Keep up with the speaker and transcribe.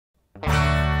How's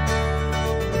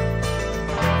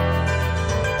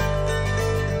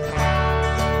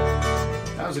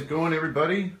it going,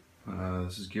 everybody?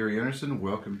 This is V.I.N.CENT.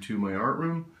 Welcome to my art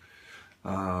room.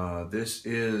 This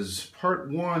is part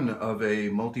one of a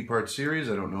multi-part series.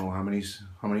 I don't know how many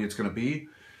it's going to be,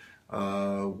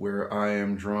 where I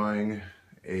am drawing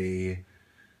a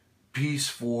piece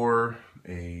for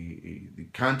the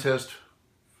contest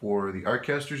for the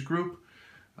Artcasters group.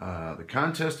 The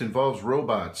contest involves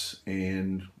robots,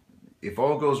 and if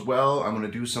all goes well, I'm going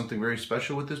to do something very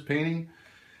special with this painting.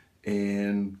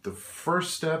 And the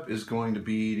first step is going to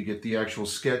be to get the actual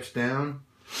sketch down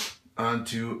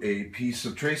onto a piece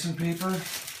of tracing paper.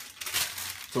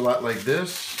 It's a lot like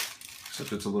this,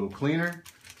 except it's a little cleaner.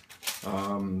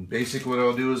 Basically what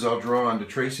I'll do is I'll draw onto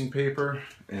tracing paper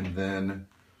and then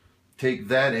take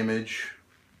that image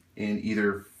and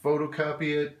either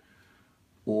photocopy it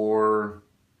or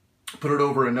put it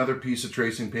over another piece of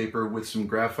tracing paper with some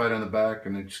graphite on the back,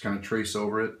 and then just kind of trace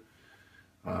over it.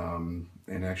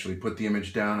 And actually put the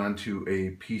image down onto a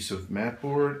piece of mat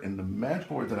board. And the mat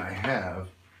board that I have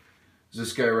is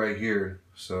this guy right here.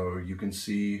 So you can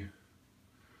see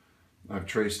I've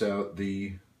traced out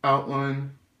the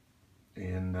outline,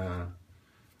 and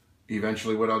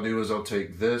eventually what I'll do is I'll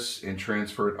take this and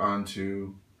transfer it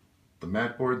onto the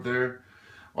mat board there.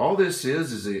 All this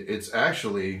is it's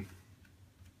actually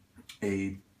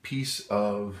a piece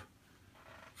of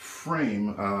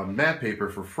frame, matte paper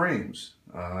for frames.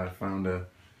 I found a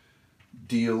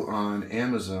deal on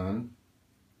Amazon,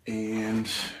 and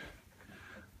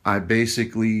I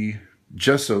basically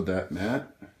gessoed that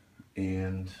mat,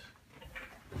 and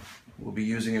we'll be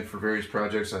using it for various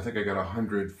projects. I think I got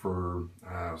 100 for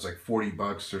it was like 40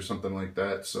 bucks or something like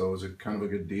that, so it was a kind of a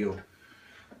good deal.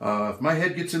 If my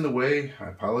head gets in the way, I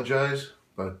apologize,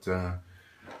 but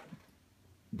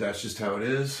that's just how it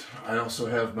is. I also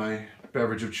have my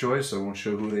beverage of choice. I won't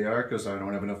show who they are because I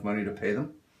don't have enough money to pay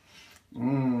them.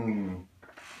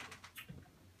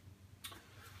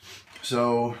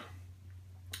 So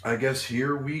I guess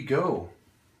here we go.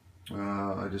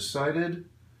 I decided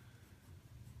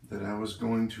that I was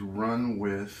going to run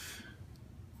with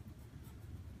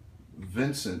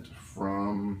Vincent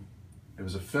from, it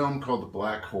was a film called The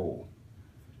Black Hole,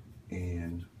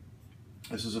 and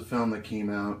this is a film that came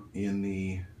out in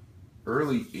the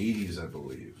early 80s, I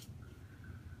believe.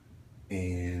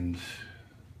 And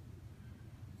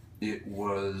it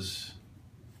was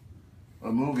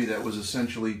a movie that was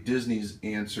essentially Disney's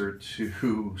answer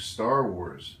to Star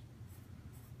Wars.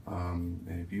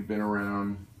 And if you've been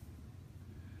around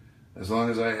as long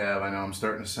as I have, I know I'm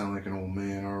starting to sound like an old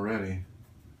man already.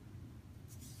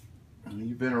 And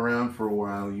you've been around for a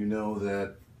while, you know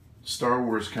that Star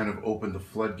Wars kind of opened the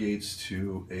floodgates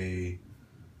to a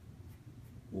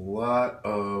lot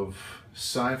of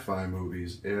sci-fi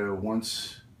movies.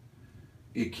 Once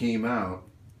it came out,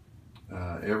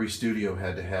 every studio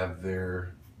had to have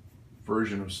their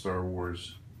version of Star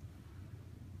Wars,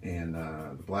 and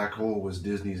The Black Hole was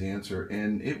Disney's answer,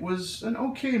 and it was an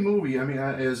okay movie. I mean,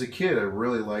 as a kid, I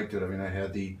really liked it. I mean, I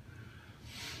had the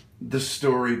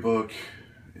storybook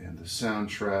and the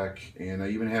soundtrack, and I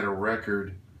even had a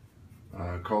record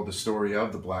called The Story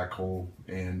of the Black Hole.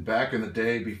 And back in the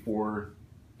day, before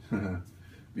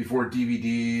before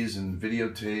DVDs and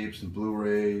videotapes and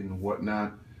Blu-ray and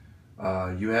whatnot,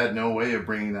 you had no way of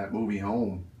bringing that movie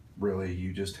home, really.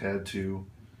 You just had to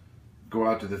go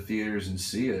out to the theaters and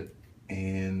see it.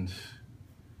 And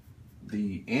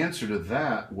the answer to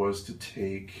that was to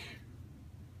take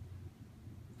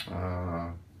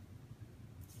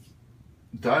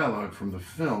dialogue from the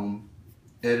film,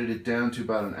 edit it down to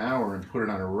about an hour, and put it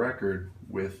on a record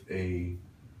with a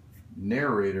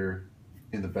narrator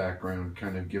in the background,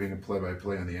 kind of giving a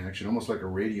play-by-play on the action, almost like a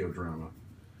radio drama.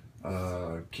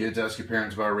 Kids, ask your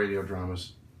parents about radio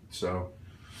dramas. So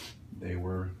they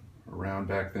were around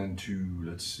back then too.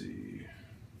 Let's see.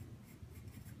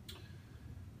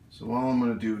 So all I'm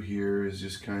going to do here is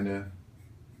just kind of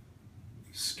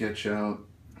sketch out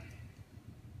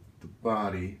the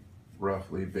body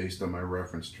roughly based on my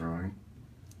reference drawing.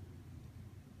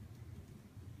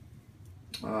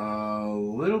 A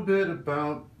little bit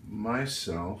about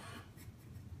myself.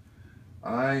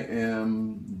 I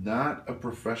am not a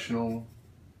professional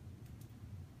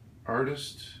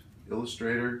artist,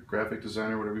 illustrator, graphic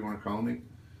designer, whatever you want to call me,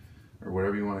 or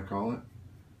whatever you want to call it.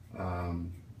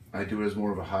 I do it as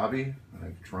more of a hobby.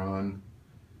 I've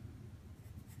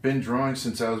been drawing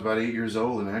since I was about 8 years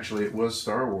old, and actually it was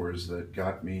Star Wars that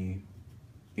got me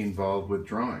involved with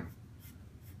drawing.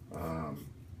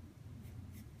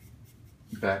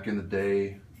 Back in the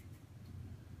day,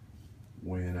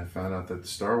 when I found out that the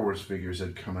Star Wars figures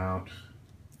had come out,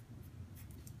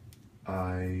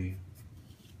 I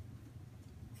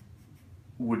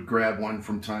would grab one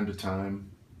from time to time.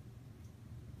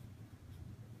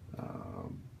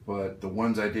 But the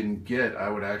ones I didn't get, I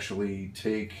would actually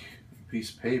take a piece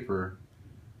of paper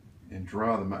and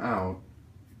draw them out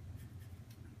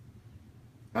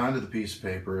onto the piece of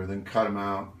paper, then cut them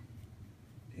out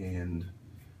and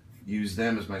use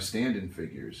them as my stand-in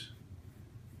figures.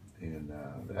 And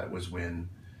that was when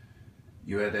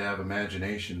you had to have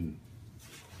imagination.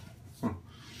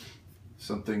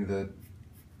 Something that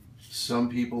some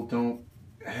people don't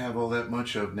have all that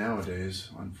much of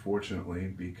nowadays, unfortunately,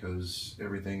 because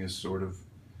everything is sort of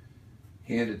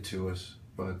handed to us.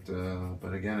 But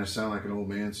again, I sound like an old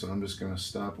man, so I'm just going to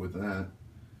stop with that.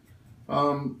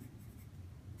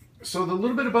 So the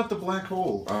little bit about the black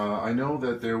hole. I know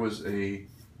that there was a,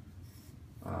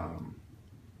 I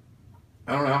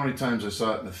don't know how many times I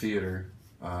saw it in the theater,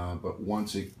 but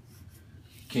once it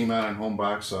came out on home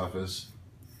box office,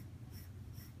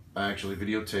 I actually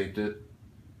videotaped it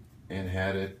and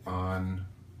had it on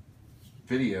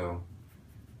video,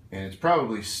 and it's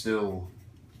probably still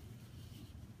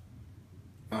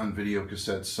on video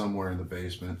cassette somewhere in the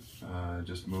basement. I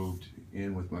just moved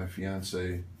in with my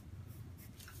fiance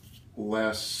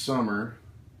last summer,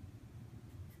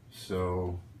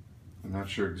 so I'm not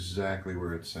sure exactly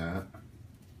where it's at,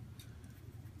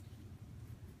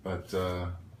 but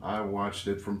I watched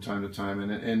it from time to time,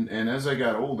 and as I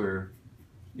got older,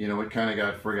 you know, it kind of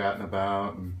got forgotten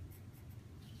about and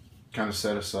kind of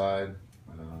set aside.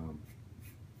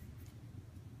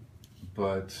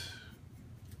 But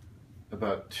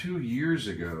about 2 years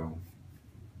ago,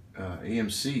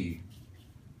 AMC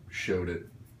showed it.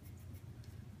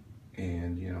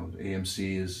 And, you know,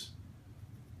 AMC is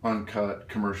uncut,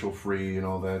 commercial free and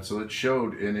all that. So it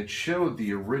showed, and it showed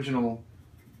the original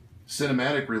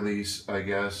cinematic release, I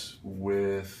guess,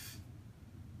 with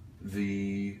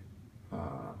the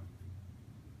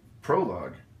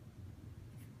prologue.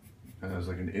 And it was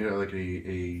like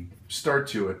a start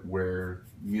to it where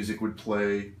music would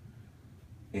play,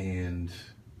 and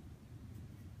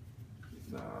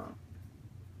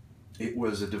it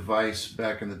was a device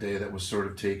back in the day that was sort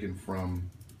of taken from,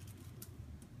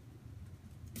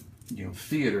 you know,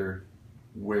 theater,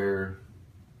 where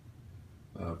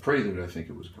Prelude, I think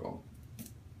it was called,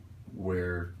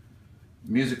 where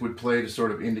music would play to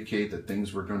sort of indicate that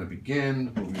things were going to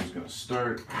begin, the movie was going to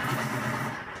start.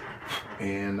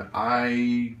 And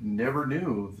I never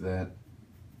knew that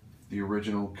the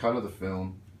original cut of the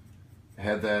film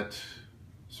had that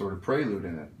sort of prelude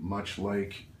in it, much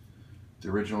like the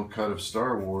original cut of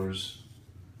Star Wars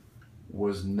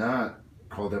was not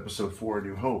called Episode 4: A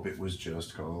New Hope, it was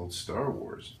just called Star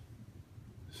Wars.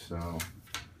 So,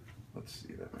 let's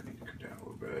see, that might need to come down a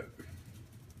little bit.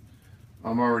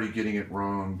 I'm already getting it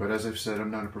wrong, but as I've said,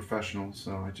 I'm not a professional,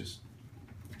 so I just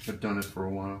have done it for a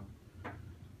while.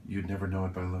 You'd never know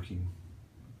it by looking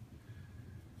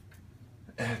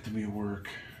at me work.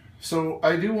 So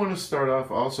I do want to start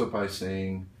off also by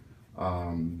saying,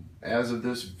 as of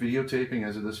this videotaping,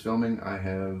 as of this filming, I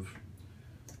have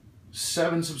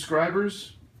 7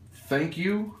 subscribers. Thank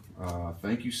you.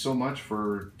 Thank you so much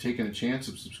for taking a chance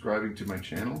of subscribing to my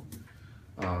channel.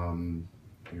 I'm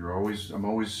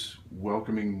always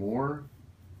welcoming more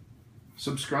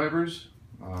subscribers.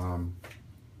 I'm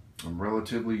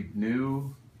relatively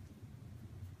new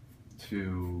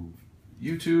to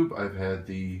YouTube. I've had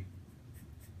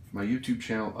my YouTube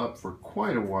channel up for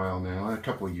quite a while now, a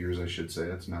couple of years I should say.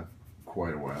 That's not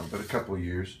quite a while, but a couple of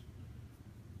years.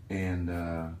 And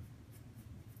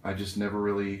I just never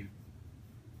really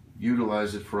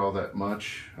utilized it for all that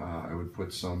much. I would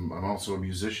put some, I'm also a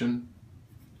musician,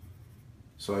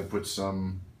 so I put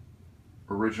some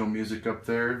original music up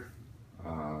there.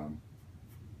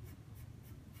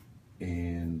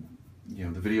 And you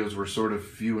know, the videos were sort of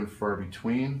few and far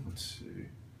between. Let's see.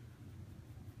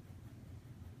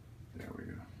 There we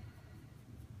go.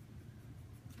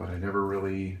 But I never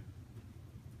really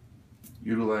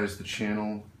utilized the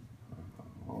channel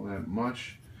all that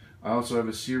much. I also have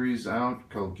a series out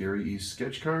called Gary E's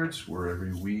Sketch Cards, where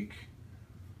every week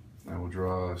I will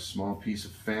draw a small piece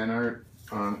of fan art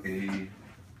on a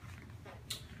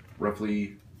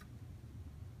roughly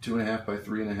 2.5 by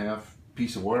 3.5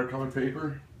 piece of watercolor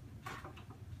paper.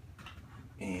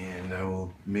 And I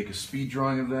will make a speed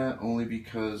drawing of that, only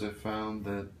because I found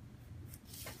that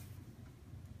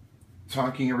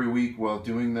talking every week while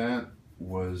doing that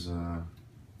was a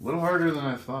little harder than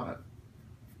I thought.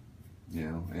 You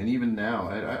know, and even now,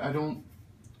 I don't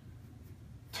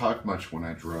talk much when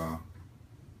I draw.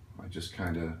 I just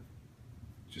kind of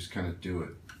just kind of do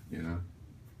it, you know.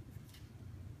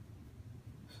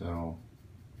 So,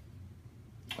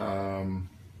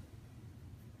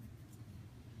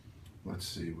 let's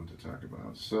see what to talk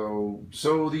about. So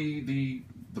the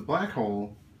black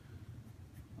hole.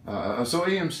 So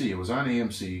AMC, it was on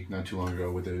AMC not too long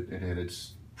ago with it. It had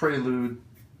its prelude,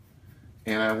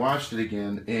 and I watched it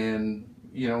again, and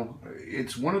you know,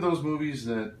 it's one of those movies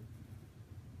that,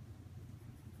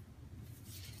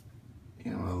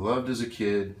 you know, I loved as a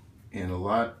kid, and a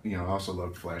lot, you know, I also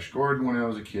loved Flash Gordon when I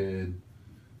was a kid.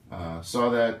 Saw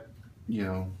that, you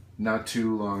know, not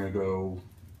too long ago,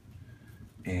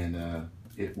 and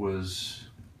it was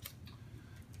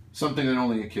something that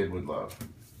only a kid would love,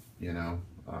 you know.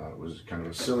 It was kind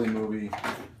of a silly movie,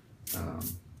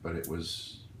 but it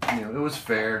was, you know, it was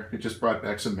fair. It just brought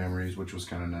back some memories, which was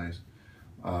kind of nice.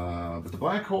 But the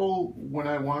black hole, when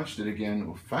I watched it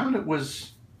again, found it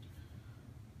was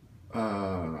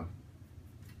kind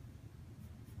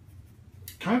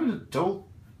of an adult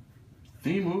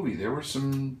theme movie. There were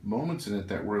some moments in it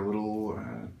that were a little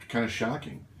kind of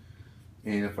shocking.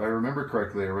 And if I remember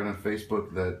correctly, I read on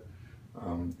Facebook that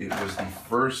it was the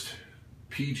first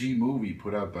PG movie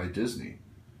put out by Disney.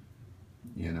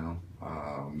 You know,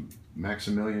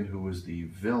 Maximilian, who was the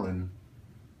villain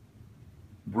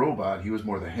robot, he was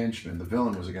more the henchman. The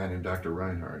villain was a guy named Dr.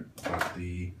 Reinhardt, but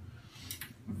the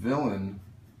villain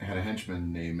had a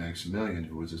henchman named Maximilian,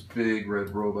 who was this big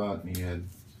red robot, and he had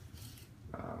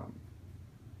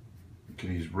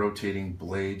these rotating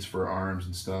blades for arms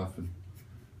and stuff, and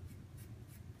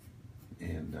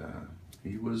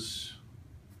he was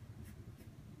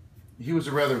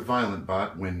a rather violent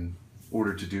bot when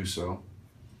ordered to do so.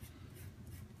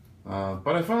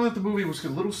 But I found that the movie was a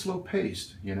little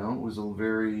slow-paced. You know, it was a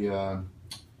very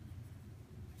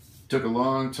took a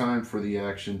long time for the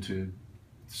action to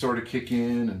sort of kick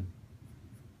in, and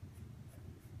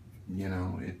you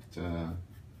know, it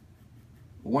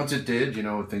once it did, you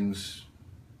know, things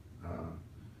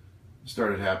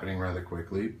started happening rather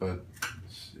quickly. But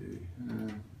let's see.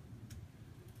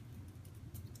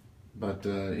 But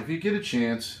if you get a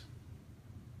chance,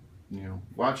 you know,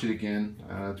 watch it again.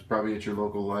 It's probably at your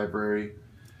local library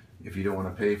if you don't want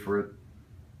to pay for it.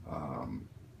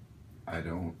 I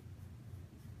don't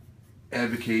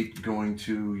advocate going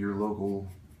to your local,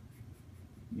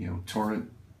 you know, torrent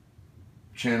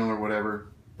channel or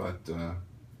whatever, but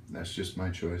that's just my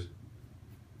choice.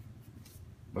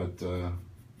 But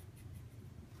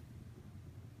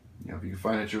you know, if you can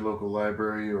find it at your local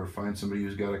library or find somebody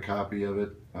who's got a copy of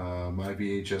it, my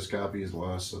VHS copy is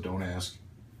lost, so don't ask.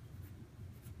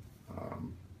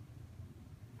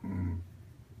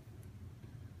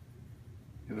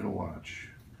 Give it a watch.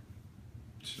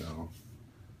 So,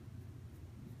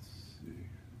 let's see.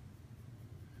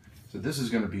 So this is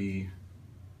going to be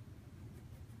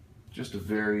just a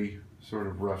very sort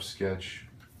of rough sketch.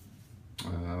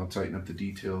 I'll tighten up the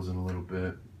details in a little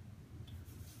bit.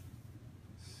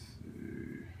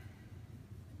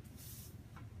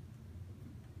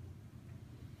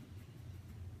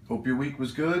 Hope your week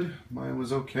was good. Mine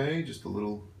was okay, just a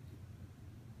little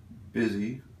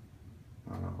busy.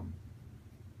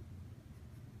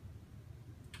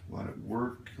 A lot at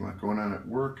work, a lot going on at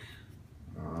work.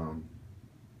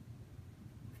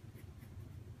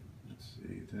 Let's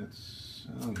see, that's,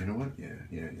 oh, you know what? Yeah.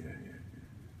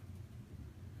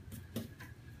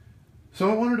 So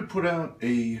I wanted to put out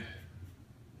a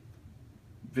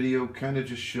video kind of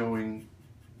just showing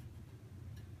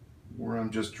where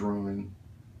I'm just drawing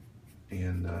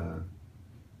and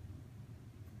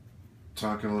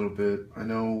talking a little bit. I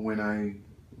know when I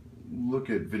look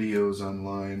at videos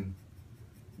online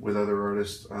with other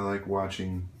artists, I like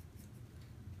watching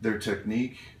their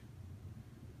technique.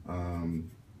 I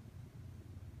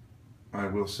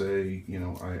will say, you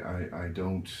know, I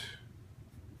don't,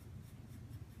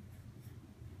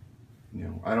 you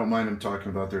know, I don't mind them talking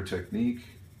about their technique,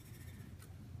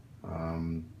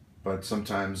 but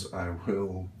sometimes I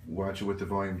will watch it with the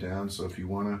volume down. So if you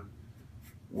want to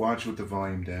watch with the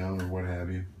volume down or what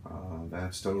have you,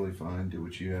 that's totally fine. Do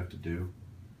what you have to do.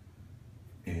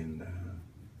 And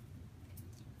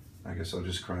I guess I'll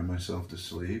just cry myself to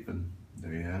sleep, and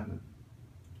there you have it.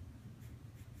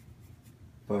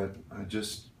 But I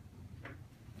just,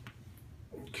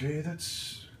 okay,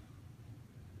 that's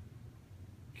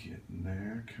getting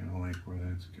there, kind of like where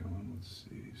that's going. Let's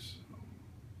see, so.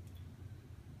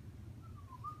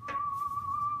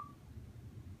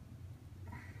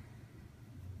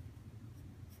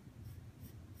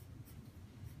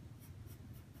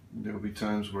 There'll be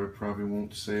times where I probably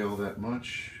won't say all that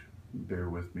much. Bear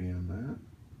with me on that.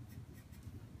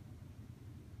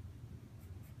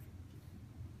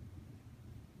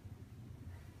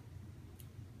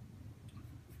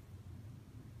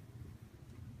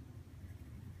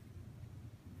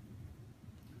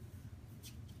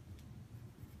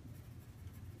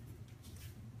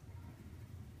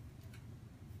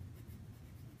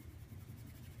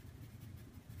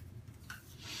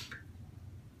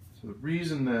 So the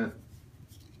reason that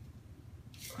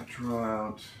I draw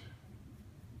out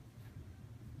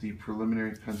the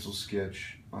preliminary pencil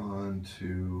sketch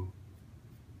onto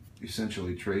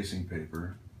essentially tracing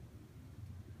paper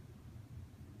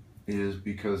is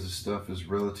because the stuff is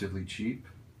relatively cheap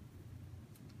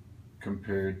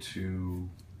compared to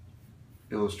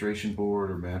illustration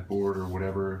board or mat board or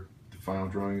whatever the final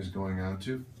drawing is going on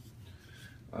to.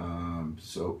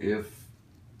 So if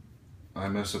I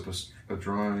mess up a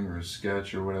drawing or a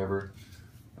sketch or whatever,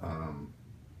 I'm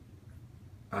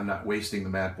not wasting the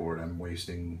mat board, I'm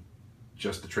wasting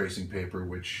just the tracing paper,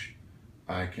 which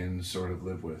I can sort of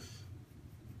live with.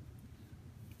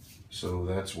 So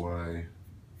that's why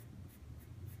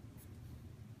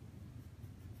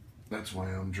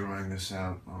I'm drawing this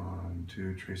out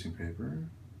onto tracing paper.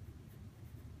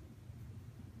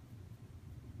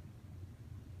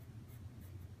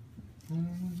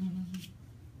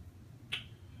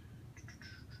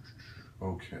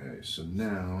 Okay, so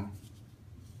now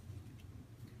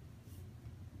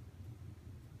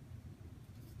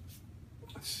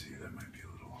let's see, that might be a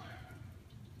little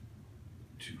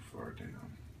too far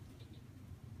down.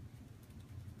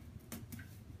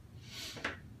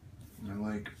 I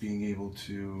like being able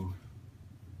to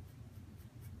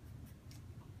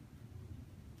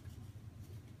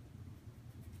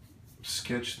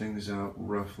sketch things out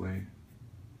roughly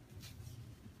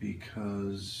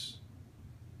because,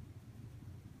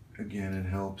 again, it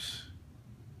helps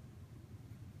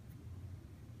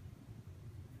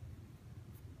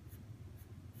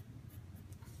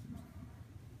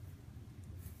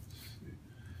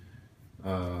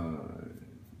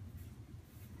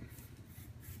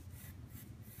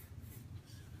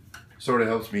sort of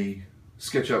helps me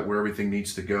sketch out where everything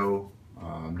needs to go.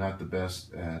 I'm not the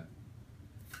best at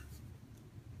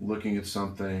looking at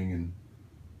something and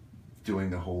doing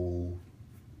the whole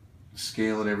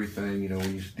scale and everything. You know,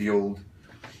 the old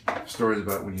stories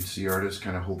about when you see artists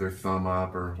kind of hold their thumb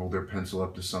up or hold their pencil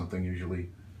up to something,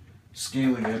 usually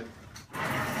scaling it,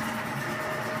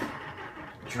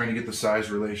 trying to get the size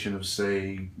relation of,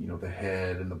 say, you know, the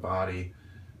head and the body,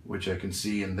 which I can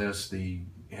see in this, the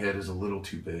head is a little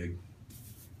too big.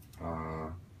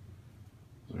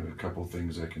 There are a couple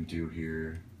things I can do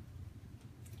here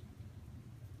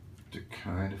to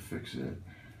kind of fix it.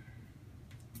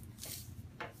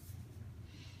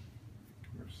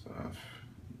 First off,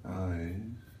 eyes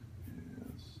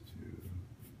is to,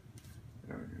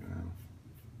 there we go.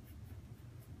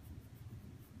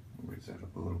 Raise that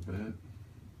up a little bit.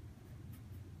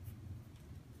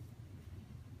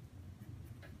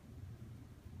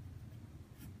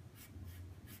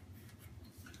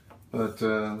 But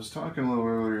I was talking a little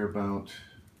earlier about,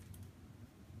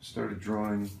 started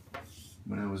drawing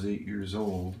when I was 8 years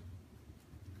old,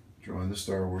 drawing the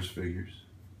Star Wars figures.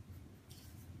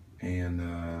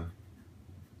 And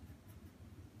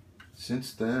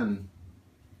since then,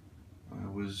 I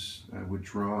would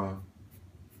draw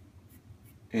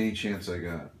any chance I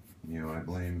got. You know, I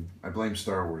blame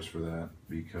Star Wars for that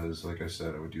because, like I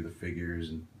said, I would do the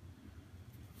figures and,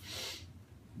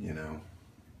 you know,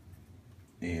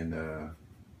 and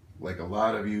like a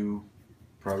lot of you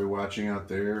probably watching out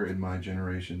there in my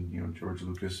generation, you know, George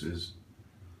Lucas is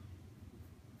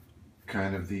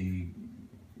kind of the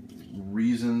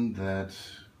reason that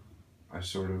I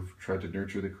sort of tried to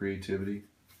nurture the creativity.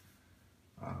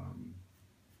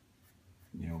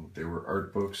 You know, there were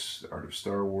art books, the Art of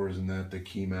Star Wars and that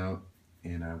came out,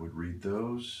 and I would read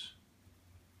those.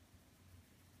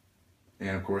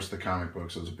 And of course the comic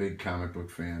books. I was a big comic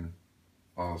book fan.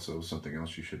 Also, something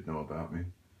else you should know about me.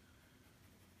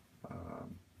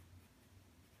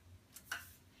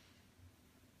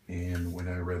 And when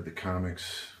I read the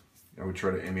comics, I would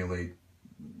try to emulate,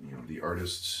 you know, the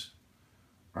artist's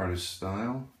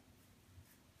style.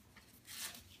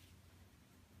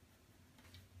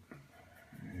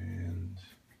 And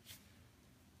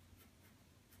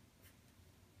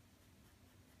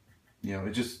you know,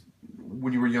 it just,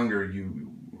 when you were younger,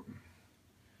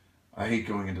 I hate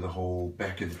going into the whole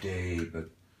back in the day, but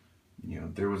you know,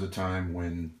 there was a time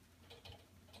when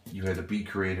you had to be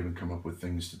creative and come up with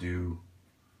things to do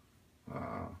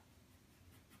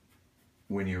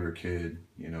when you were a kid.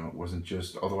 You know, it wasn't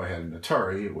just, although I had an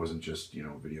Atari, it wasn't just, you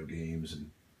know, video games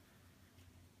and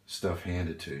stuff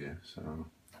handed to you. So,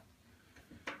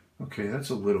 okay, that's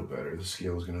a little better. The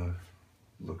scale is gonna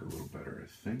look a little better, I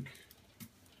think.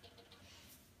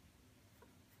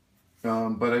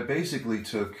 But I basically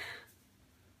took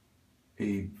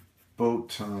a boat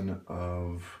ton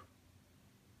of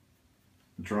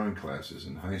drawing classes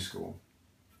in high school,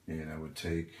 and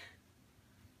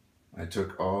I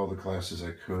took all the classes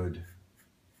I could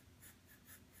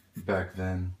back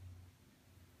then.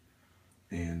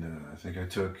 And I think I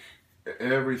took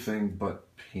everything but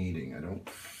painting. I don't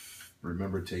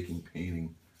remember taking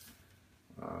painting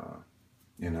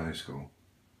in high school.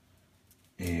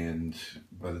 And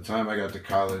by the time I got to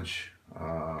college,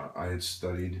 I had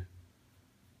studied.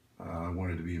 I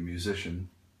wanted to be a musician,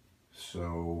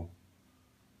 so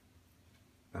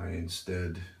I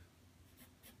instead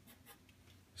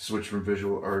switched from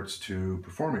visual arts to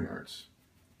performing arts.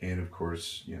 And of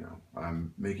course, you know,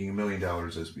 I'm making $1 million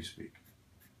as we speak,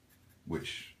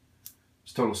 which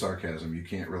is total sarcasm. You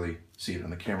can't really see it on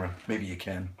the camera. Maybe you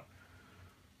can.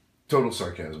 Total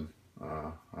sarcasm.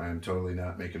 I am totally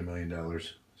not making $1 million.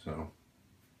 So,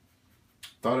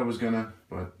 thought I was gonna,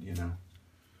 but you know,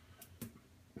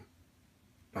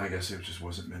 I guess it just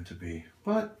wasn't meant to be.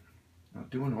 But not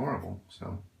doing horrible.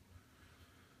 So,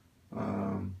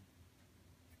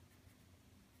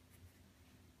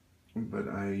 but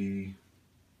I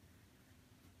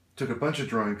took a bunch of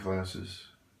drawing classes,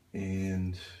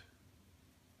 and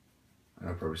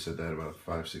I probably said that about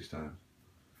 5, 6 times.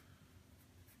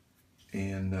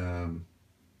 And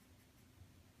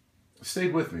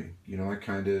stayed with me. You know, I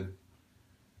kind of,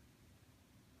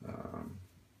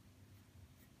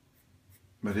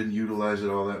 I didn't utilize it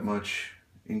all that much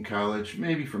in college.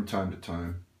 Maybe from time to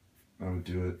time I would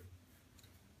do it.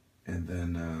 And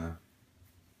then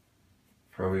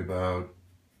probably about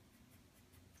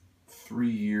 3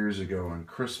 years ago on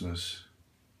Christmas,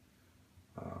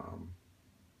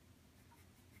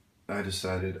 I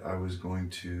decided I was going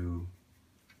to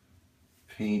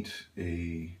paint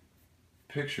a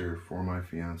picture for my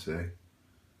fiance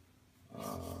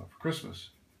for Christmas.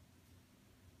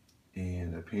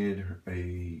 And I painted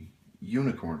a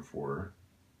unicorn for her.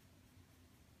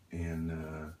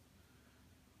 And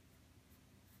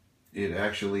it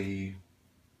actually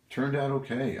turned out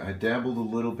okay. I dabbled a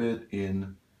little bit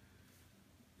in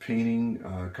painting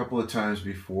a couple of times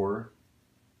before,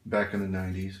 back in the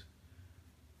 90s.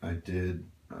 I did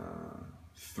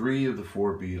 3 of the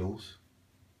 4 Beatles,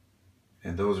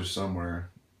 and those are somewhere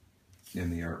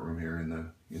in the art room here,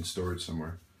 in storage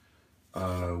somewhere.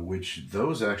 Which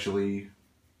those actually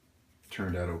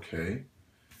turned out okay.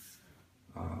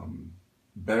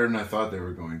 Better than I thought they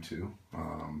were going to.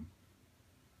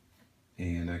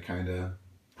 And I kind of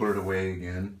put it away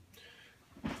again.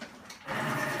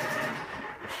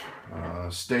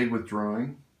 Stayed with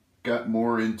drawing. Got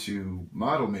more into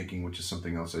model making, which is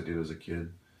something else I did as a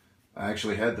kid. I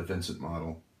actually had the Vincent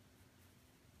model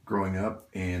growing up,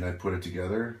 and I put it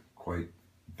together quite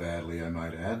badly, I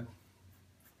might add.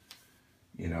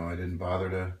 You know, I didn't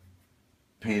bother to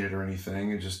paint it or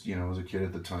anything. It just, you know, I was a kid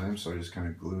at the time, so I just kind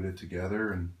of glued it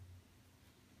together and,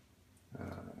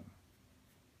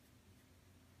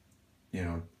 you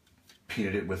know,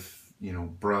 painted it with, you know,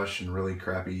 brush and really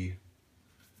crappy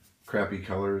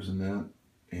colors and that.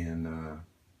 And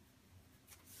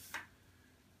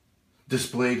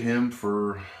displayed him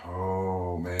for,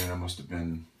 oh man, I must have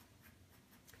been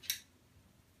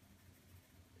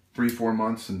 3, 4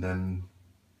 months, and then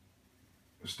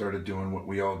started doing what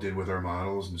we all did with our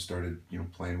models and started, you know,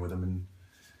 playing with them and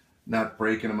not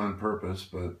breaking them on purpose,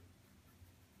 but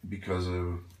because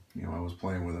of, you know, I was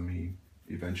playing with him, he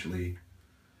eventually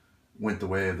went the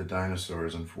way of the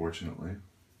dinosaurs, unfortunately.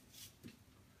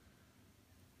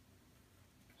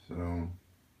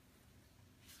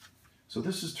 So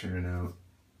this is turning out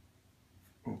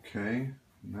okay.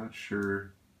 I'm not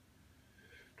sure.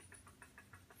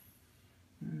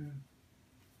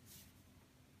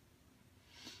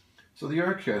 So the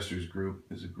Artcasters group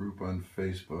is a group on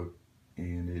Facebook,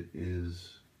 and it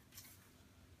is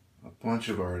a bunch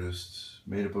of artists,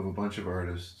 made up of a bunch of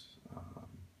artists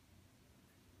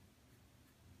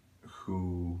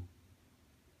who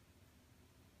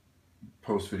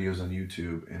post videos on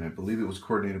YouTube, and I believe it was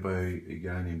coordinated by a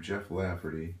guy named Jeff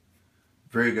Lafferty.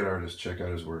 Very good artist, check out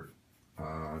his work.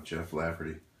 Jeff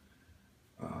Lafferty,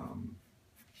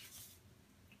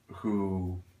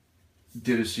 who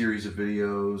did a series of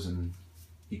videos, and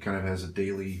he kind of has a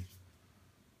daily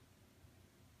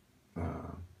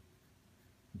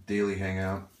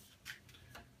hangout.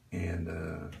 And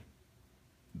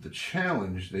the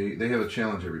challenge, they have a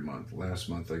challenge every month. Last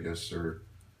month, I guess, or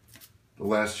the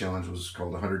last challenge was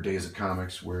called 100 Days of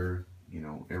Comics, where, you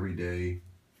know, every day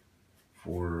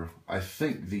for, I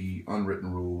think the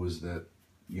unwritten rule was that,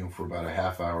 you know, for about a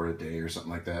half hour a day or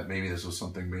something like that. Maybe this was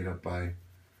something made up by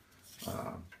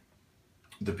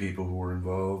the people who were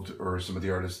involved, or some of the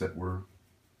artists that were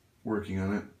working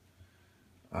on it.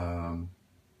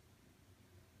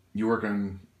 You work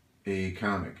on a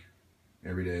comic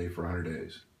every day for 100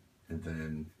 days, and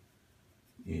then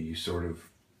you sort of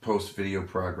post video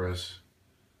progress,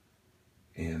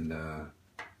 and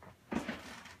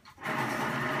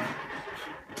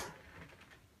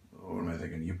what am I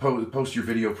thinking? You post your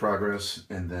video progress,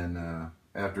 and then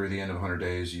after the end of 100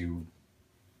 days, you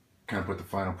kind of put the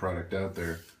final product out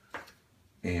there.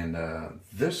 And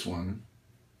this one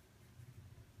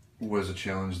was a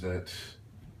challenge that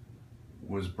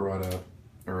was brought up,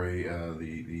 or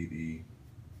the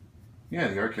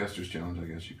Artcaster's challenge, I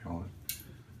guess you'd call it.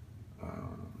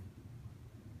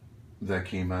 That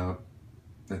came out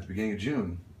at the beginning of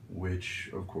June, which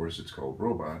of course it's called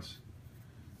Robots.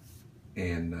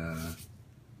 And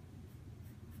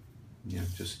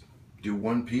just do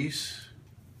one piece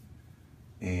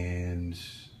and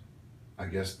I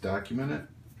guess document it.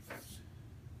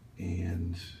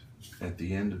 And at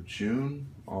the end of June,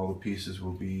 all the pieces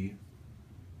will be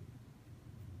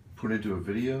put into a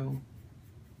video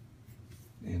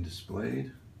and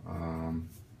displayed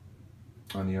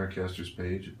on the Artcaster's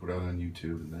page, put out on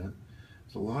YouTube, and that.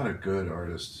 There's a lot of good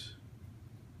artists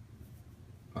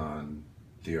on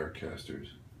the Artcasters,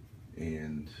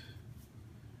 and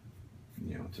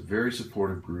it's a very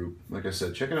supportive group. Like I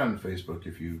said, check it out on Facebook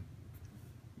if you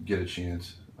get a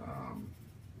chance.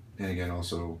 And again,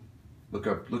 also look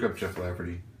up Jeff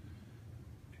Lafferty,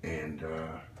 and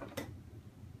there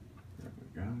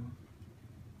we go.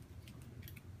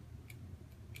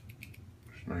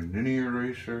 My mini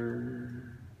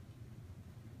eraser.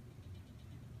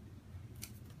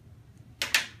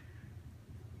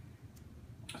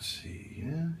 Let's see,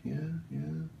 yeah.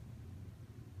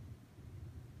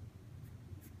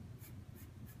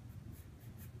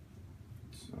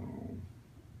 So,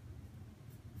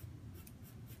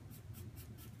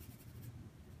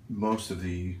 most of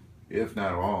the, if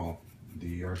not all,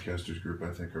 the Artcasters group,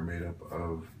 I think, are made up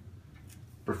of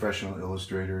professional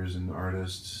illustrators and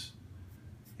artists.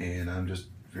 And I'm just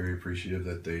very appreciative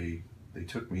that they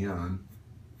took me on.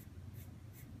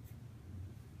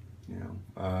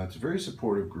 It's a very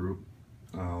supportive group.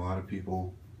 A lot of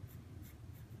people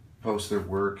post their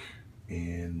work,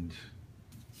 and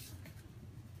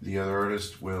the other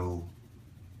artists will,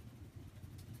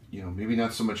 maybe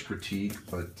not so much critique,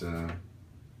 but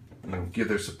give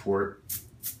their support.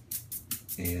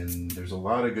 And there's a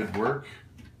lot of good work.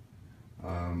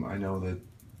 I know that.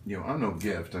 I'm no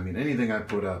gift. I mean, anything I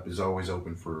put up is always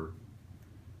open for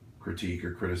critique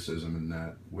or criticism, and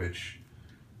that, which,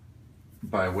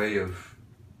 by way of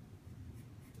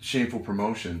shameful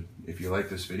promotion, if you like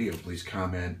this video, please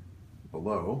comment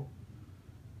below.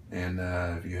 And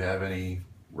if you have any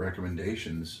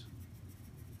recommendations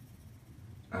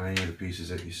on any of the pieces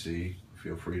that you see,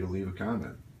 feel free to leave a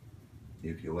comment.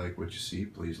 If you like what you see,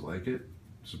 please like it,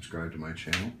 subscribe to my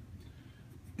channel.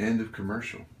 End of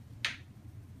commercial.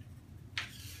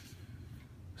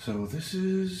 So this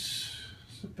is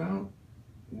about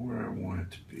where I want it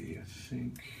to be, I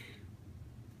think.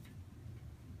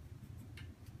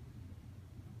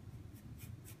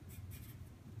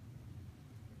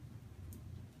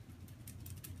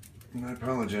 And I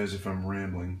apologize if I'm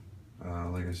rambling.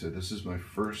 Like I said, this is my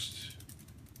first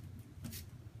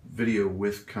video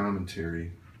with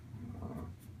commentary.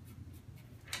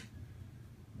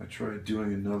 I tried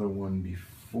doing another one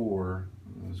before.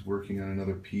 I was working on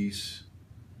another piece.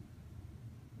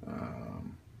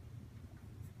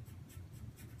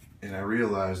 And I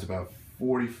realized about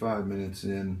 45 minutes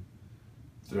in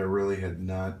that I really had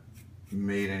not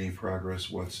made any progress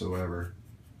whatsoever,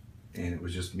 and it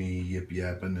was just me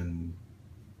yip-yapping and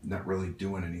not really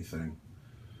doing anything.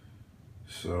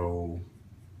 So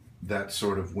that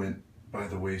sort of went by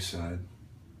the wayside.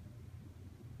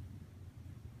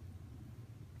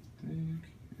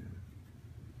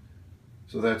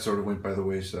 So that sort of went by the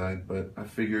wayside, but I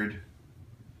figured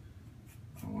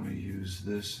I want to use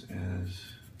this as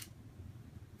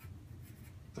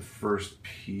the first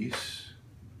piece.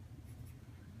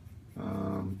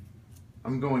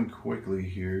 I'm going quickly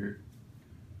here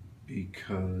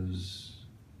because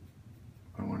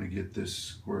I want to get this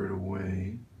squared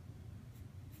away.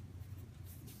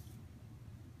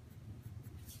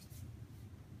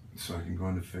 So I can go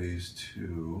into phase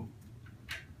 2,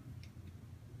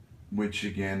 which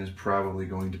again is probably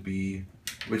going to be,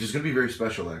 which is going to be very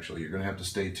special actually. You're going to have to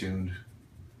stay tuned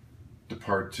to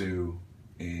part 2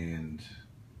 and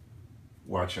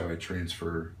watch how I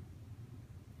transfer,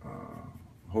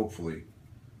 hopefully,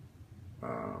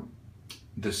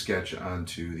 the sketch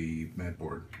onto the mat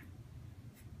board.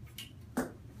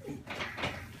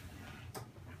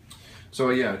 So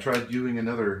yeah, I tried doing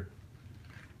another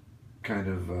kind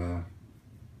of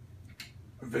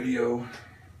video. I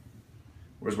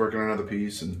was working on another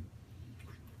piece, and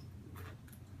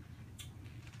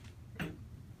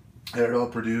had it all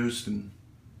produced and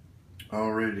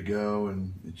all ready to go,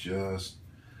 and it just,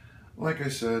 like I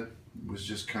said, was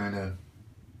just kind of,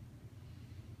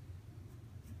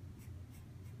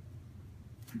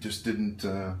 just didn't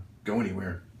go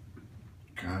anywhere.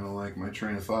 Kind of like my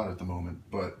train of thought at the moment,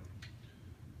 but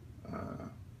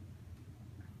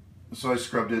so I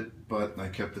scrubbed it, but I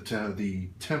kept the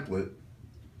template,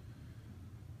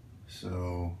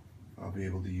 so I'll be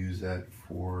able to use that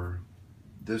for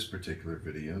this particular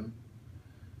video.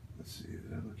 Let's see, does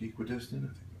that look equidistant? I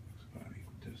think that looks about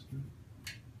equidistant.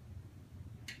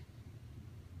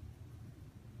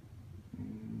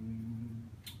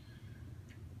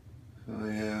 So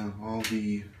yeah,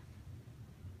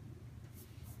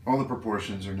 all the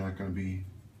proportions are not going to be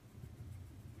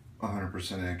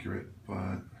 100% accurate,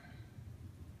 but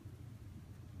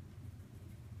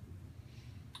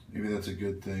maybe that's a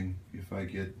good thing. If I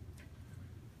get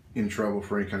in trouble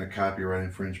for any kind of copyright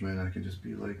infringement, I can just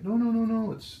be like,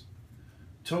 no, it's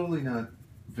totally not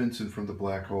Vincent from the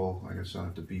Black Hole. I guess I'll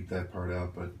have to beep that part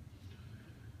out, but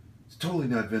it's totally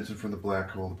not Vincent from the Black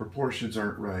Hole. The proportions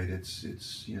aren't right. It's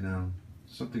you know,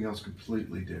 something else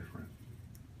completely different.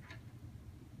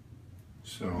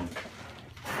 So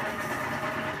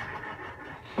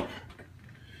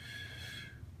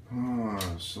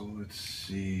so let's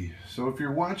see. So if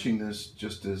you're watching this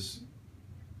just as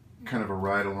kind of a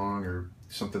ride along or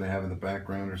something to have in the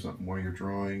background or something while you're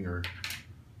drawing or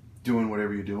doing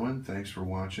whatever you're doing, thanks for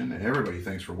watching. Everybody,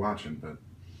 thanks for watching, but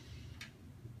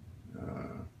there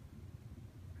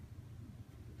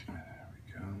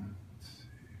we go. Let's see.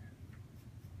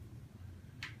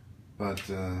 But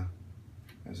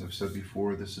as I've said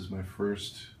before, this is my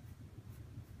first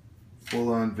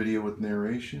full-on video with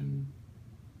narration.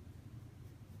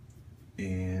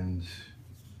 And,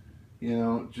 you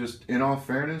know, just in all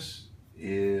fairness,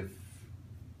 if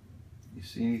you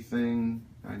see anything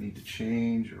I need to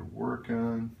change or work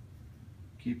on,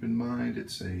 keep in mind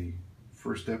it's a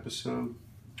first episode.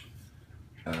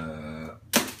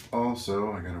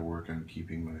 Also, I gotta work on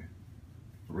keeping my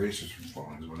erasers from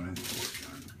falling is what I need to work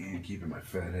on, and keeping my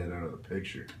fat head out of the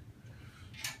picture.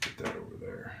 Put that over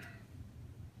there.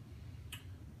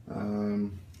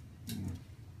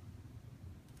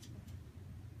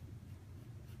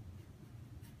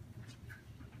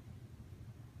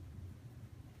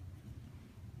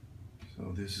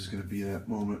 So this is going to be that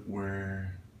moment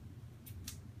where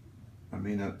I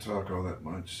may not talk all that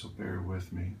much, so bear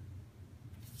with me.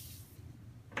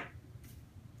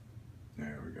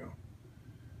 There we go.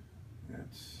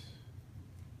 That's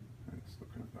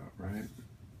looking about right.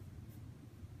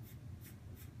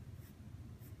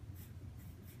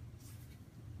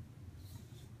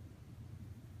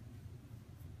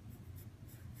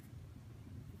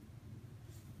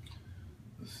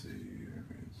 Let's see.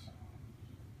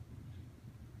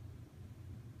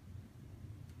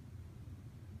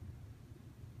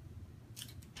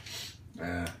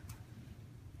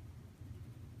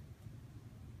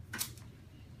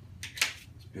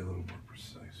 Let's be a little more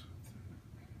precise with it.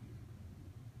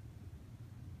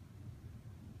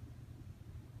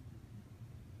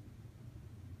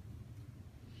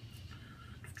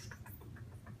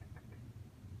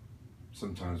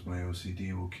 Sometimes my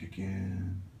OCD will kick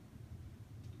in.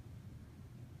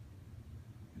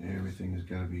 Everything has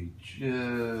got to be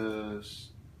just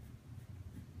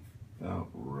about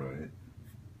right.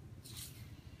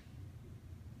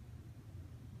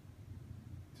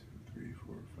 2, 3,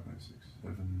 4, 5, 6,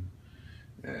 7.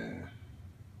 Yeah.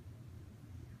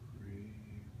 3,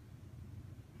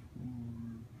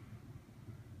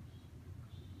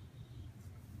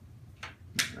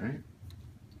 4. All right.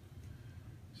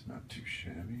 It's not too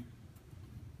shabby.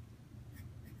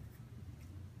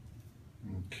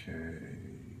 Okay.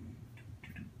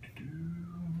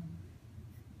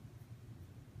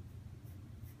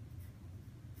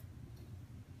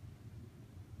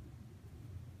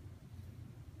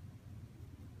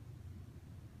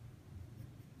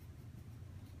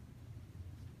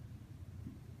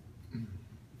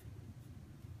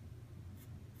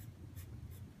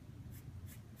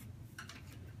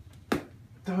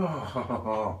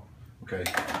 Oh, okay.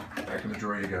 Back in the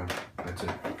drawer you go. That's it.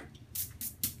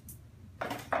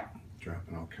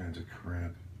 Dropping all kinds of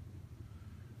crap.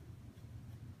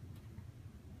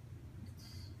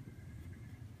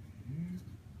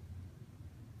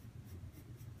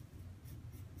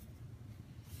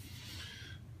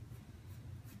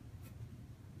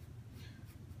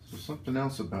 So something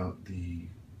else about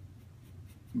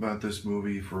this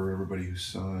movie for everybody who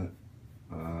saw it.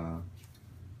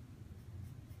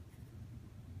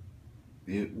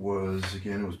 It was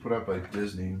put out by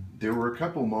Disney. There were a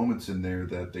couple moments in there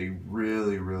that they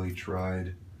really, really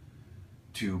tried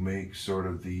to make sort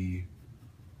of the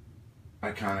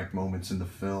iconic moments in the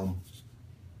film.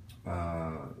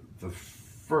 The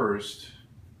first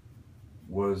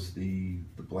was the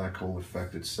black hole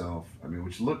effect itself. I mean,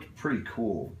 which looked pretty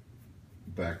cool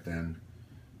back then,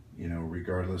 you know,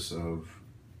 regardless of,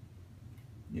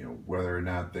 you know, whether or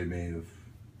not they may have,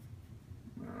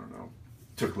 I don't know,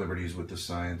 took liberties with the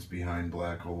science behind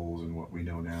black holes and what we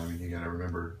know now. I mean, you gotta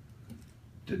remember,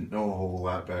 didn't know a whole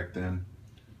lot back then.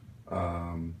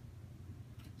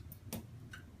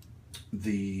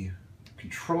 The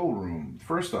control room,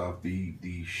 first off,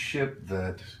 the ship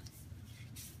that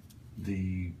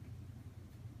the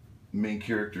main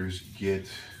characters get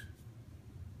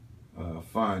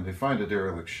they find a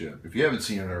derelict ship. If you haven't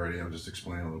seen it already, I'll just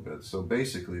explain a little bit. So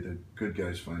basically, the good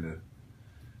guys find a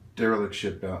derelict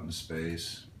ship out in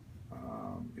space.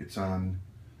 It's on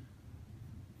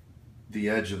the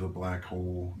edge of the black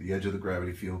hole, the edge of the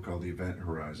gravity field called the event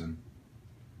horizon,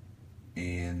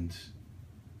 and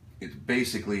it's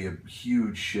basically a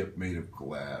huge ship made of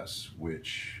glass,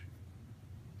 which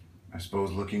I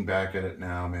suppose looking back at it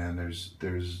now, man,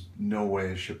 there's no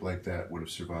way a ship like that would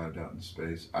have survived out in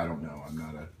space. I don't know. I'm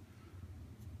not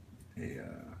a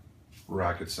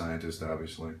rocket scientist,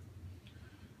 obviously.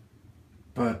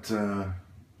 But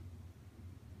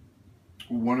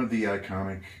one of the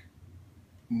iconic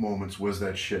moments was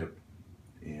that ship,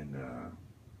 and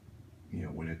you know,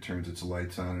 when it turns its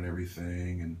lights on and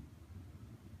everything, and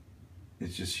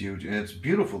it's just huge, and it's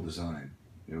beautiful design.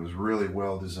 It was really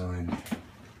well designed.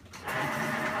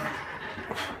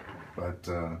 But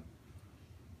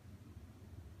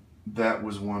that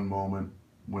was one moment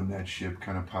when that ship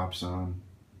kind of pops on.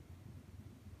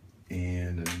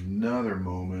 And another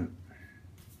moment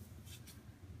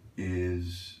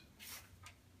is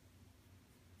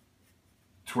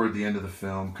toward the end of the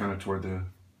film, kind of toward the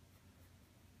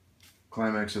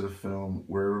climax of the film,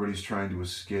 where everybody's trying to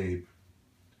escape,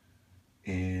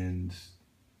 and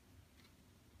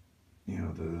you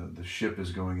know, the ship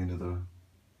is going into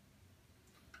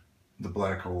the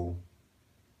black hole.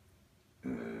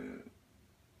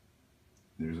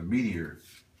 There's a meteor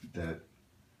that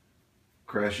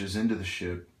crashes into the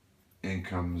ship and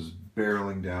comes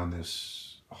barreling down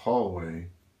this hallway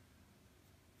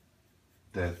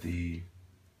that the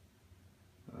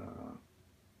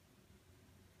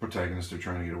protagonists are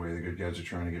trying to get away, the good guys are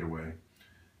trying to get away,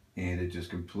 and it just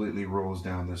completely rolls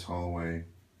down this hallway,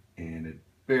 and it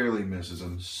barely misses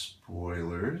them.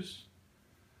 Spoilers.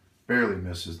 Barely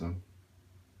misses them.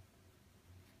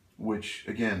 Which,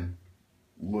 again,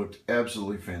 looked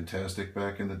absolutely fantastic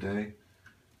back in the day.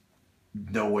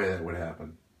 No way that would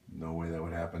happen. No way that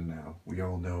would happen now. We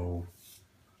all know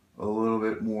a little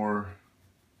bit more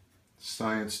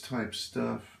science type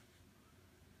stuff.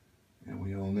 And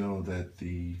we all know that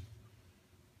the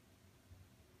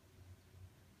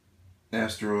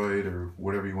asteroid, or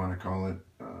whatever you want to call it,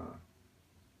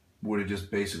 would have just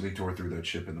basically tore through that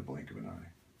ship in the blink of an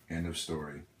eye. End of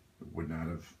story. It would not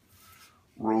have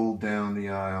rolled down the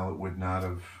aisle. It would not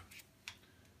have,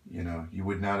 you know, you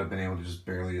would not have been able to just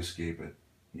barely escape it.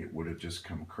 It would have just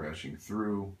come crashing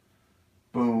through.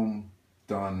 Boom,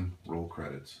 done, roll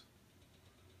credits.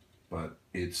 But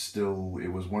it's still, it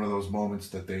was one of those moments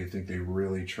that they think they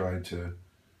really tried to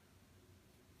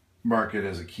market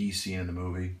as a key scene in the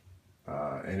movie.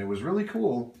 And it was really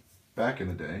cool back in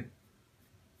the day.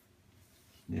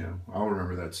 You know, I'll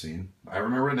remember that scene. I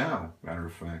remember it now, matter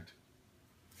of fact.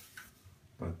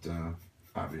 But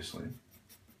obviously.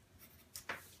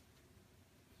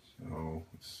 So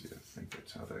let's see, I think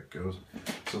that's how that goes.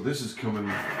 So this is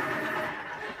coming,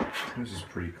 this is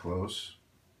pretty close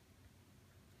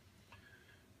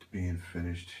to being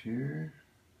finished here.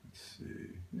 Let's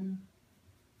see. Yeah.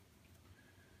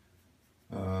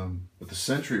 But the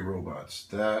Sentry robots,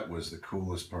 that was the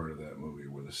coolest part of that movie,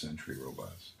 were the Sentry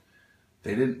robots.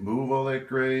 They didn't move all that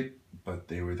great, but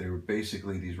they were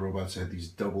basically, these robots had these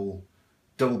double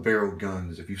barrel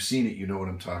guns. If you've seen it, you know what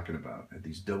I'm talking about. Had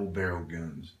these double barrel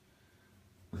guns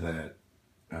that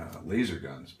laser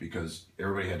guns, because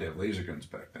everybody had to have laser guns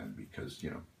back then, because,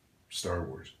 you know, Star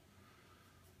Wars.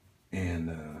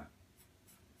 And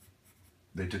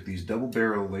they took these double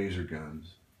barrel laser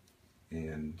guns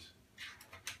and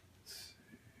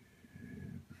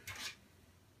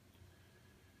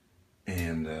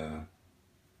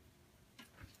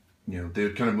you know, they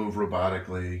would kind of move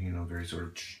robotically, you know, very sort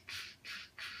of,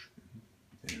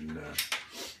 and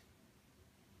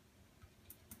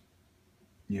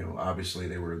you know, obviously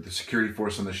they were the security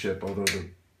force on the ship, although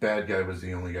the bad guy was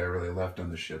the only guy really left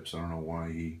on the ship, so I don't know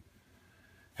why he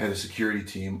had a security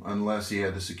team, unless he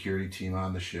had the security team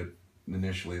on the ship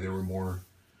initially. There were more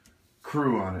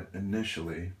crew on it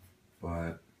initially,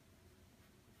 but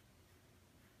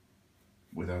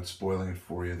without spoiling it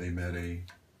for you, they met a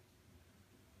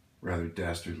rather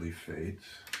dastardly fate.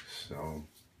 So,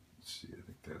 let's see, I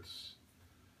think that's...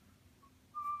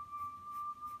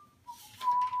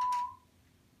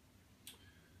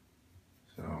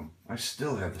 So, I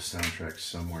still have the soundtrack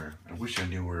somewhere. I wish I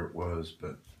knew where it was,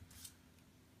 but...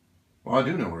 Well, I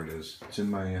do know where it is. It's in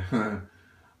my...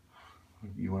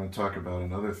 You want to talk about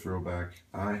another throwback?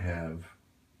 I have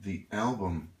the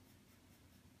album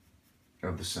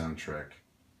of the soundtrack.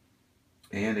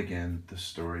 And again, the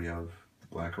story of the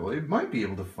black hole. You might be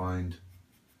able to find...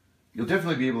 You'll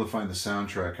definitely be able to find the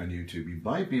soundtrack on YouTube. You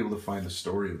might be able to find the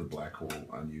story of the black hole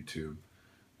on YouTube.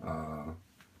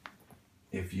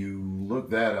 If you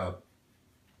look that up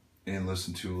and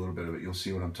listen to a little bit of it, you'll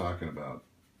see what I'm talking about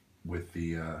with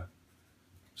the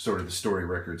sort of the story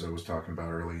records I was talking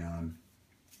about early on.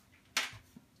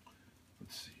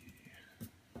 Let's see.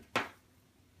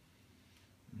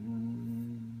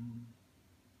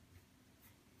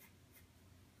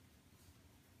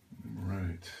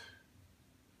 Right.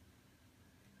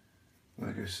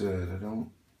 Like I said, I don't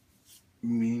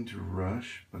mean to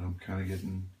rush, but I'm kind of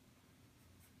getting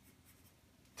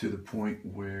to the point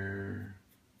where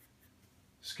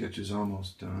sketch is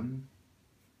almost done.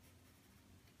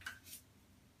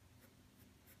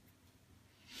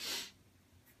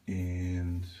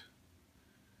 And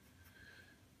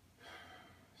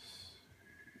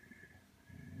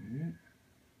get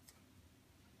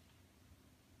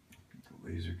the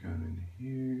laser gun in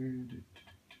here.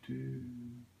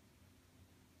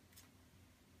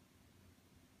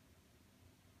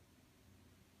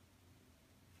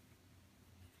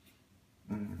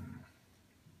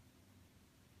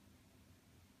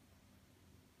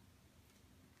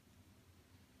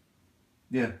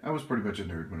 Yeah, I was pretty much a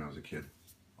nerd when I was a kid.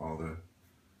 All the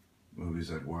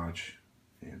movies I'd watch,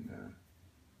 and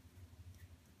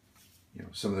you know,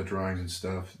 some of the drawings and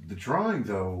stuff. The drawing,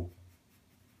 though,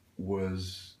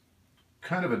 was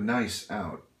kind of a nice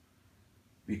out,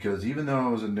 because even though I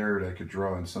was a nerd, I could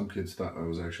draw, and some kids thought I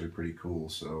was actually pretty cool.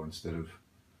 So instead of,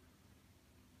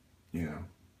 you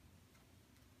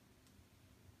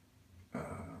know,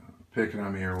 picking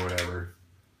on me or whatever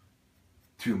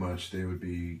too much, they would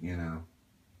be, you know,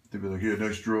 they'd be like, yeah,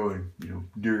 nice drawing, you know,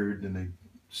 nerd, and they'd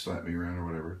slap me around or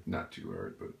whatever. Not too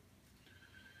hard, but...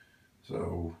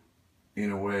 So,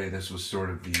 in a way, this was sort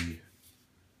of the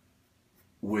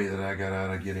way that I got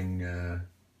out of getting,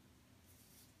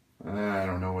 I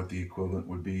don't know what the equivalent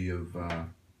would be of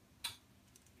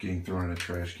getting thrown in a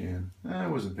trash can. I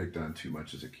wasn't picked on too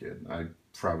much as a kid. I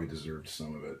probably deserved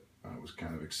some of it. I was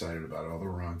kind of excited about all the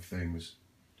wrong things.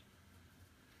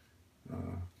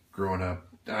 Growing up,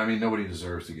 I mean, nobody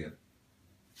deserves to get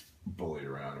bullied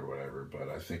around or whatever, but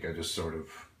I think I just sort of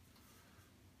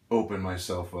opened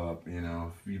myself up, you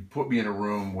know. If you put me in a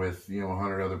room with, you know,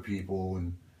 100 other people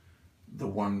and the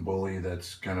one bully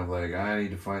that's kind of like, I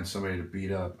need to find somebody to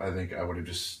beat up, I think I would have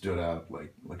just stood out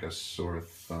like a sore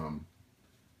thumb,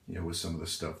 you know, with some of the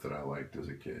stuff that I liked as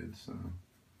a kid.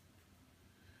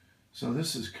 So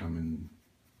this is coming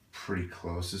pretty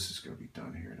close. This is going to be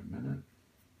done here in a minute.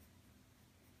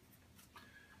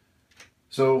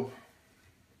 So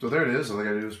there it is. All I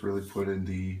gotta do is really put in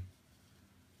the,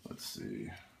 let's see,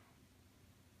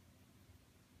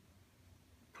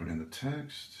 put in the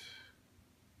text.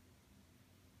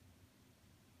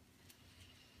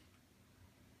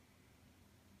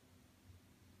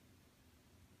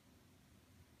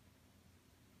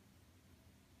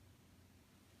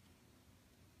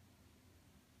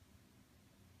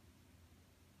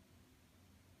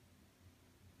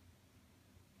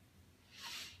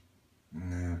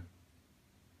 Nah.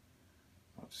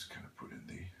 I'll just kind of put in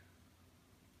the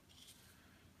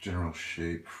general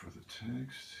shape for the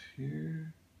text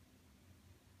here.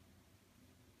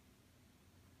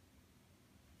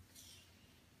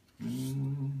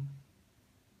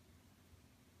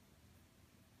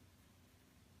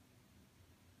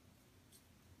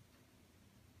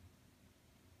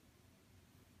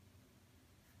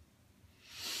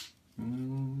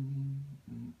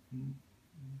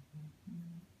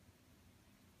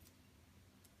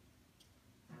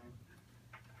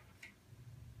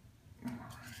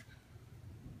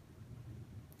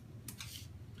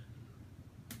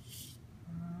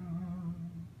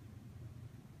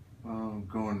 I'm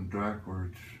going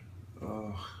backwards.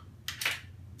 Ugh.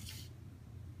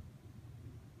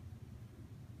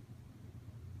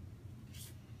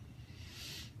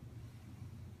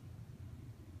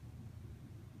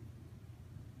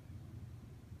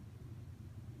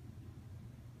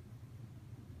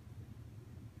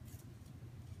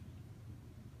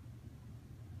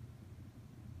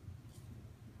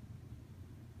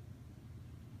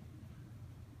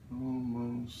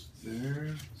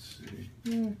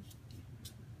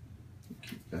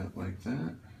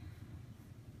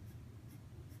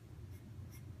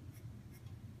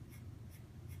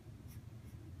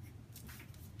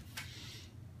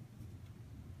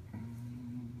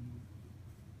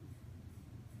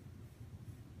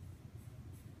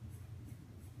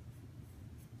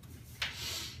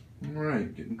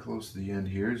 Alright, getting close to the end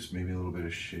here. Just maybe a little bit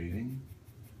of shading.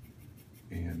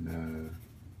 And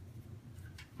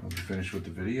I'll be finished with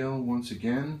the video. Once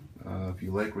again, if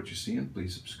you like what you're seeing,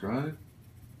 please subscribe.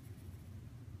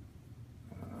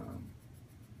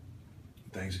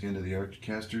 Thanks again to the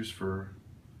Artcasters for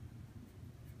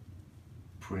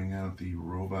putting out the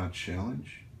robot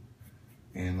challenge.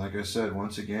 And like I said,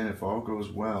 once again, if all goes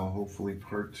well, hopefully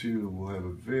part 2 will have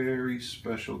a very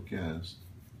special guest.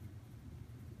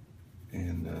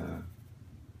 And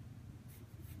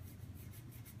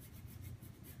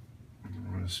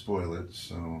I'm going to spoil it,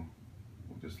 so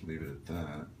we'll just leave it at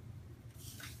that.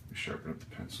 Sharpen up the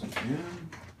pencil again.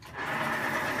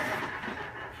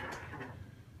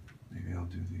 Maybe I'll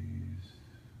do these.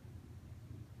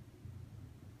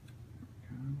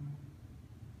 There we go.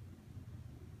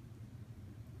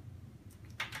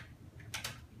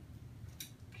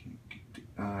 Can't get the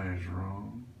eyes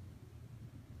wrong.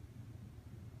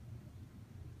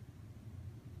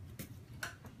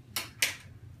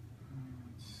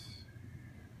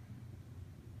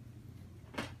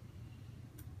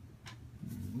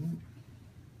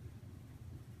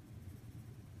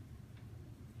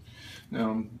 Now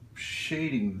I'm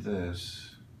shading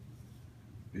this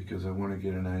because I want to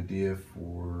get an idea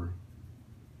for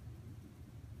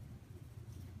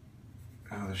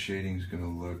how the shading is going to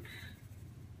look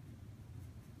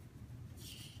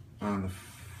on the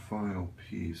final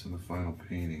piece, on the final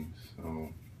painting. So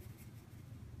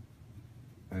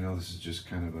I know this is just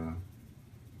kind of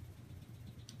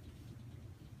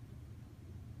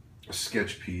a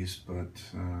sketch piece, but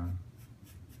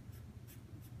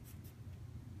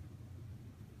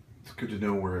it's good to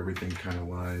know where everything kind of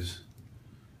lies.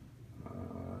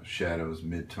 Shadows,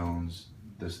 midtones,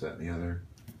 this, that, and the other.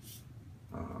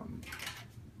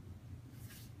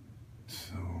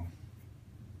 So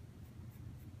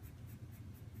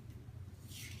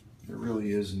there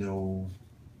really is no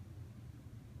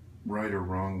right or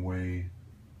wrong way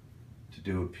to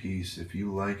do a piece. If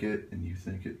you like it and you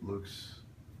think it looks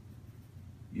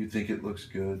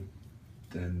good,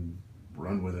 then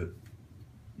run with it.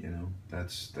 You know,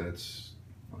 that's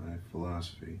my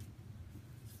philosophy.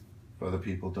 If other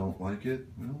people don't like it,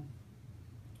 well,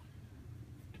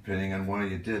 depending on why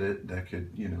you did it, that could,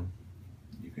 you know,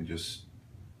 you can just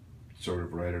sort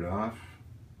of write it off.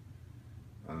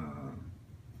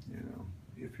 You know,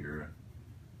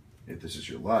 if this is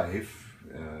your life,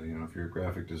 you know, if you're a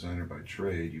graphic designer by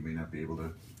trade, you may not be able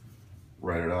to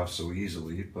write it off so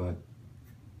easily, but,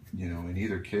 you know, in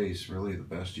either case, really the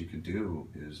best you can do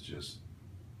is just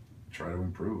try to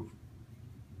improve,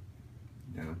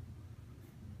 you know.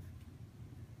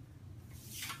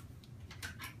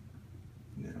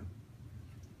 Yeah.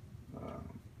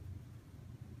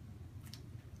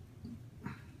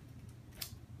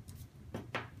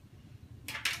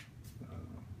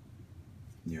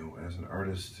 You know, as an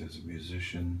artist, as a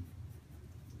musician,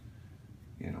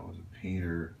 you know, as a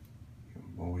painter, you know,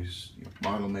 I'm always, you know,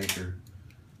 model maker.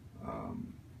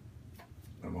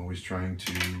 I'm always trying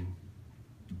to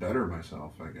better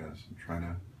myself, I guess. I'm trying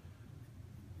to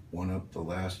one up the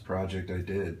last project I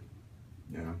did,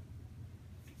 you know.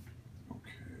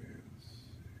 Okay, let's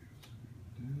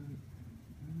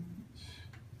see.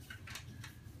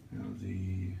 Now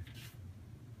the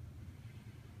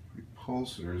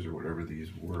repulsors, or whatever these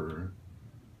were,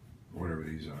 or whatever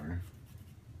these are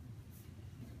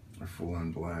full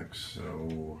on black,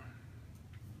 so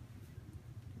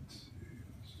let's see,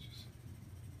 let's just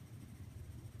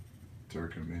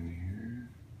darken them in here.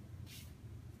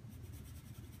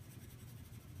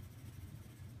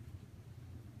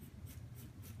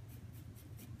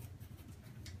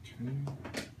 Okay.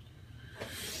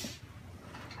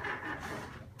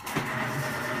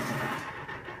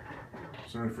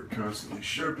 Sorry for constantly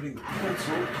sharpening the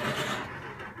pencil.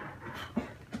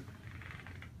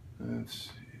 Let's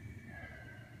see.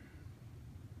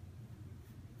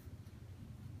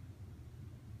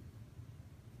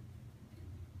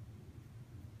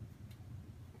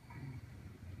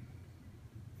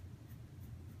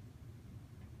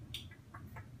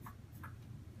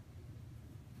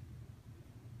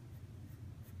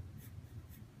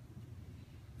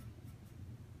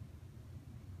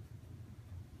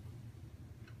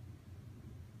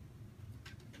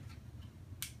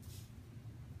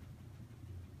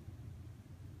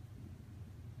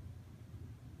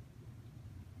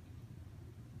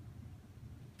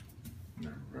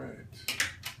 Alright,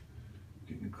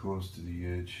 getting close to the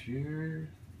edge here,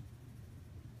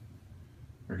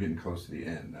 or getting close to the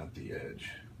end, not the edge.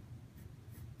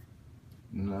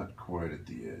 Not quite at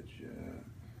the edge yet.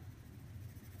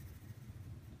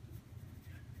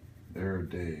 There are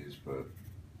days, but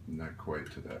Not quite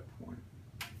to that point.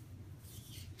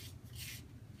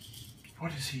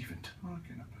 What is he even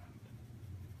talking about?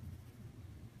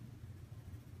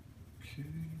 Okay.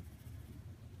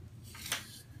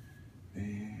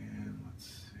 And let's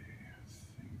see, I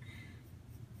think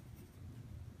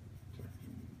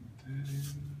darken that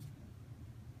in.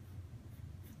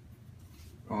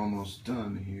 Almost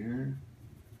done here.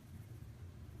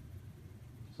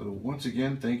 So once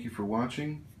again, thank you for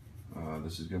watching.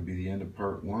 This is going to be the end of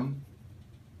part 1.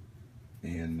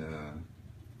 And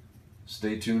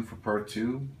stay tuned for part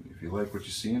 2. If you like what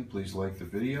you're seeing, please like the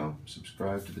video,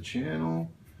 subscribe to the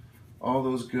channel. All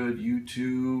those good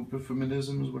YouTube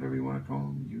euphemisms, whatever you want to call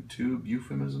them. YouTube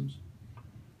euphemisms.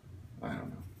 I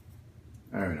don't know.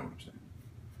 I already know what I'm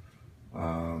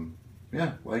saying.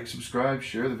 Yeah, like, subscribe,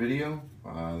 share the video.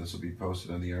 This will be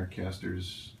posted on the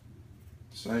Artcaster's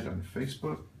site on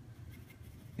Facebook.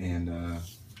 And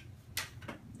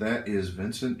that is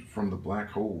Vincent from the Black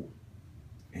Hole.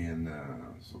 And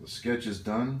so the sketch is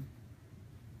done.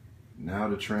 Now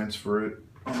to transfer it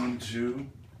onto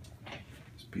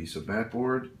this piece of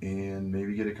backboard and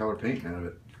maybe get a color paint out of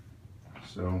it.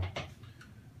 So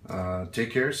take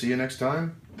care, see you next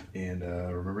time. And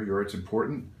remember, your art's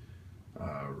important.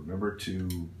 Remember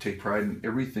to take pride in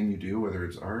everything you do, whether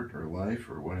it's art or life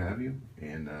or what have you.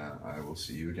 And I will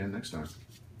see you again next time.